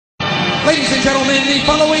Ladies and gentlemen, the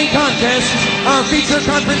following contest, our feature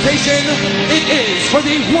confrontation, it is for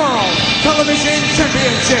the World Television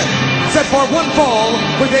Championship, set for one fall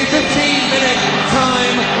with a 15-minute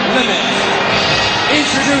time limit.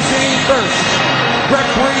 Introducing first,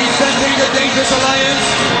 representing the Dangerous Alliance,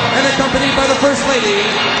 and accompanied by the First Lady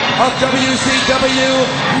of WCW,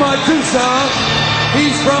 Madusa.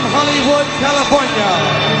 He's from Hollywood, California,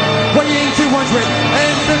 weighing 253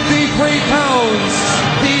 pounds,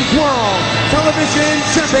 the World Television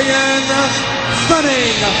Champion,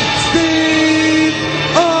 Stunning Steve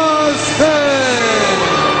Austin.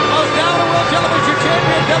 Most dominant World Television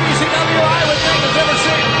Champion WCW I would think has ever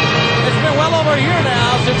seen. It's been well over a year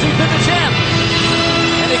now since he's been the champ,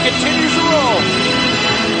 and he continues to roll.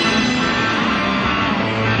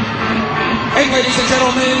 And ladies and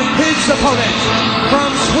gentlemen, his opponent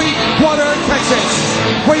from Sweetwater, Texas,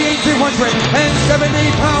 weighing 270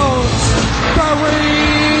 pounds,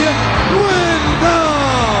 Barry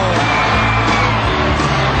Windham.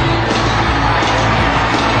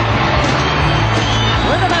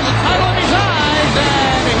 Windham has a title in his eyes,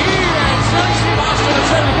 and he and Steve Austin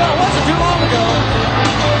have said it well. It wasn't too long ago,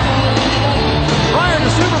 prior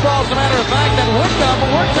to Super Bowl, as a matter of fact, that Windham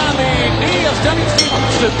worked on the knee of Steve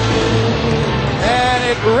Austin. And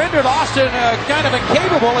it rendered Austin kind of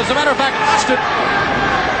incapable. As a matter of fact, Austin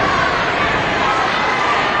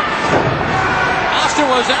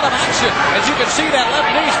was out of action. As you can see, that left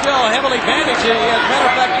knee still heavily bandaged. As a matter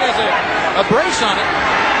of fact, he has a brace on it.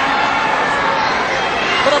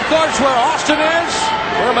 But of course, where Austin is,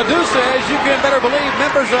 where Madusa is, you can better believe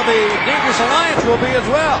members of the Dangerous Alliance will be as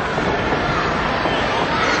well.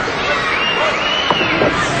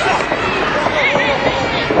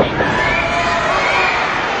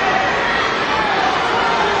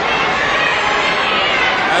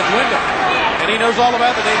 Windham, and he knows all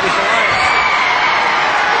about the Dangerous Alliance.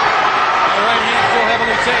 The right hand still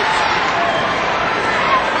heavily taped.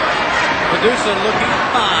 Madusa looking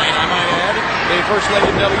fine, I might add. The First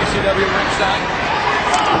Lady of WCW ringside.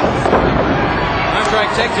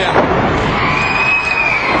 Contract takedown.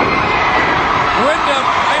 Windham,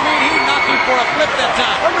 I mean, he knocked him for a flip that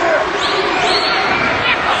time.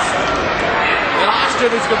 And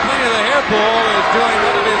Austin, who's complaining of the hair pull, is doing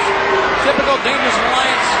one of his typical Dangerous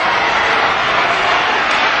Alliance.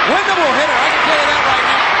 Windham will hit her, I can tell you that right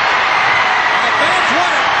now. And the fans want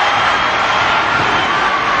it.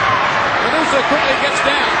 Madusa quickly gets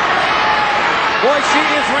down. Boy, she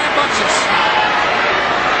is rambunctious.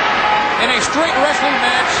 In a straight wrestling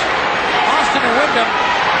match, Austin and Windham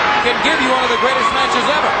can give you one of the greatest matches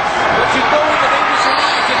ever. But you go into Dangerous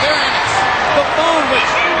Alliance and their annex, the phone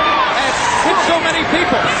which has hit so many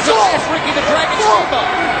people. So is Ricky the Dragon Steamboat.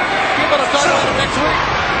 People to talk about it next week.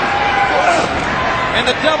 And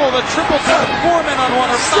the double, the triple, 4 men on one,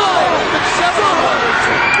 or 5, even 7 on one.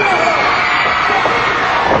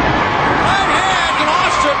 Right hand to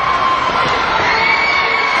Austin.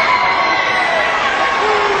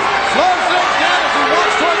 Slows things down as he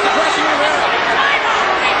walks towards the dressing room area.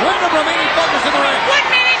 Windham remaining focused in the ring.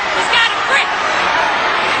 1 minute, he's got a grip.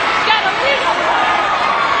 He's got a lead.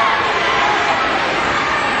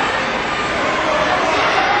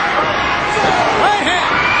 Right hand.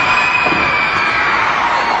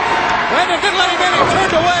 Windham didn't let him in. He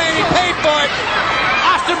turned away and he paid for it.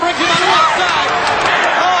 Austin brings him on the outside.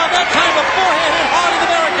 Oh, that time the forehand hit hard in the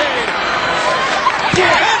barricade.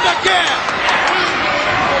 And again.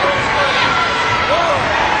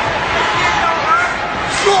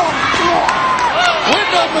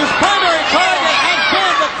 Windham, whose primary target has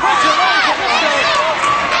been the pressure raise in this game.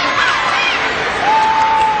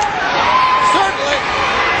 Certainly.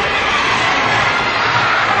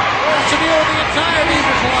 To deal with the entire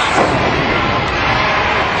Dangerous Alliance.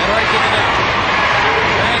 And right to the neck.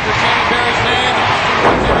 Fans are chanting Barry's name. Austin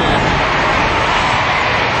puts him in.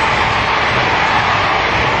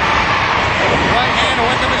 Right hand to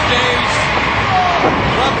Windham is dazed.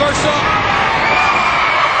 Reversal.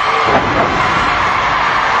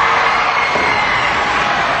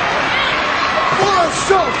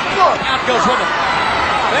 Out goes Windham.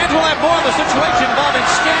 Fans will have more of the situation involving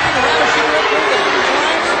Sting, the ravishing referee, the Dangerous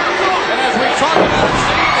Alliance. And as we talked about and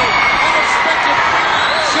see the unexpected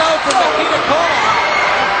show from Nikita Cole,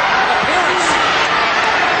 an appearance.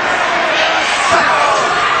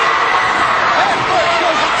 And first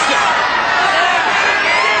goes Austin.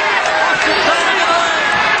 Austin turning it away.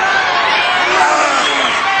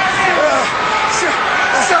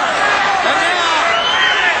 And now,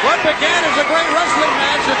 what began as a great wrestling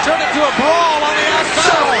match has turned into a brawl on the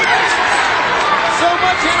outside. So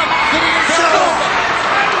much animosity and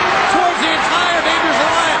towards the entire Dangerous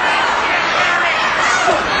Alliance.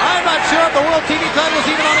 I'm not sure the World TV title is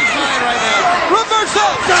even on his mind right now.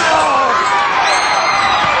 Reversal!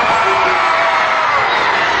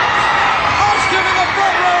 Austin in the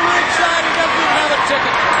front row ringside. He doesn't even have a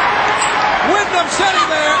ticket. Wyndham sitting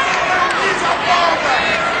there.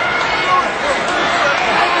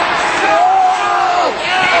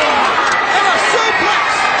 And a suplex.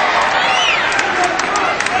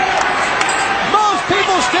 Most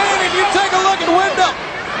people standing. You take a look at Wyndham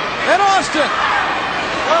and Austin.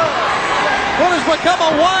 What has become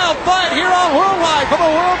a wild fight here on Worldwide for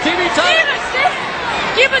the World TV title.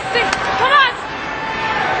 Keep it stick. Come on.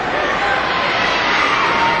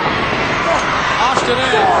 Austin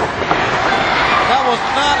in. That was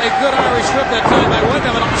not a good Irish whip that time by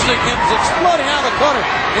Wyndham, and Austin comes exploding out of the corner.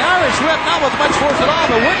 The Irish whip not with much force at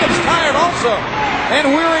all, but Wyndham's tired also.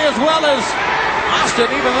 And weary as well as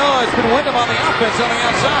Austin, even though it's been Wyndham on the offense on the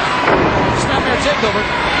outside. Snapmare takeover.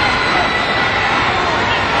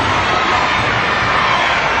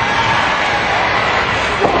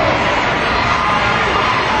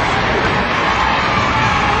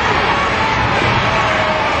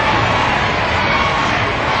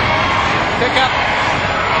 Pick up.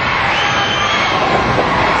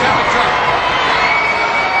 Atomic drop.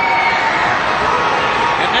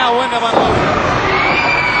 And now Wyndham unloaded. A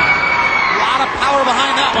lot of power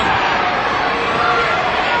behind that one.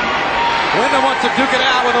 Wyndham wants to duke it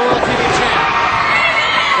out with the World TV champ.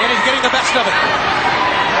 And he's getting the best of it.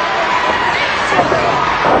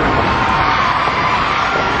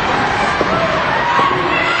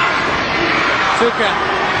 Two count.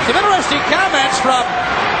 Some interesting comments from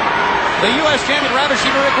the U.S. champion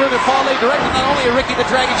Ravishing Rick Rude and Paul Lee, directed not only at Ricky the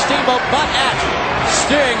Dragon Steamboat, but at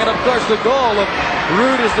Sting. And of course, the goal of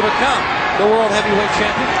Rude is to become the World Heavyweight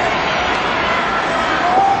Champion.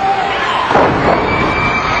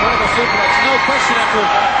 Wonderful suplex. No question after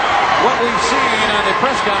what we've seen on the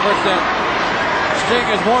press conference that Sting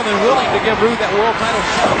is more than willing to give Rude that world title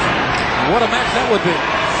shot. What a match that would be.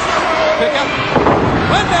 Pick up.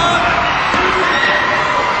 Wyndham.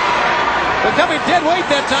 Becoming dead weight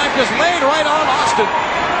that time, just laid right on Austin.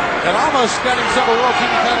 And almost got himself a World TV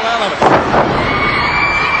title out of it.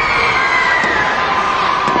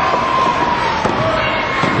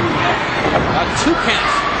 Two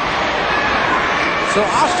counts. So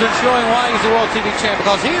Austin showing why he's the World TV champ,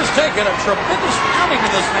 because he has taken a tremendous pounding in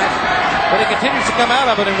this match. But he continues to come out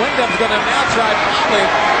of it, and Wyndham's going to now try probably,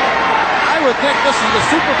 I would think this is the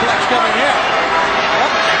superplex coming here.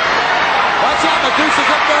 Watch out, Madusa's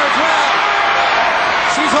up there as well.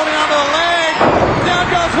 She's holding onto the leg. Down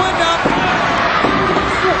goes Wyndham.